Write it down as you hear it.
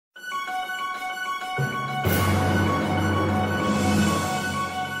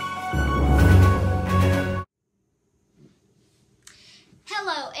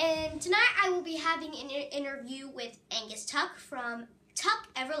Hello, and tonight I will be having an interview with Angus Tuck from Tuck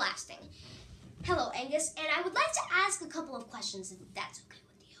Everlasting. Hello, Angus, and I would like to ask a couple of questions if that's okay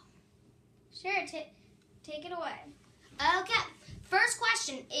with you. Sure, take it away. Okay, first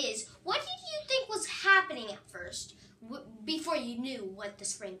question is, what did you think was happening at first, before you knew what the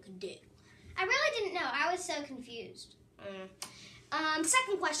spring could do? I really didn't know. I was so confused.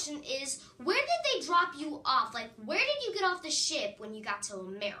 Second question is, where did they drop you off? Like, where did you get off the ship when you got to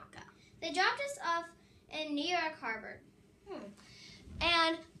America? They dropped us off in New York Harbor.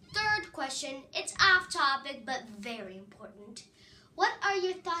 And third question, it's off topic, but very important. What are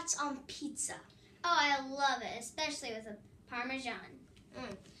your thoughts on pizza? Oh, I love it, especially with a Parmesan.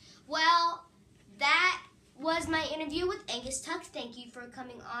 Well, that was my interview with Angus Tuck. Thank you for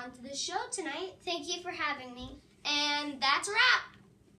coming on to the show tonight. Thank you for having me. And that's a wrap.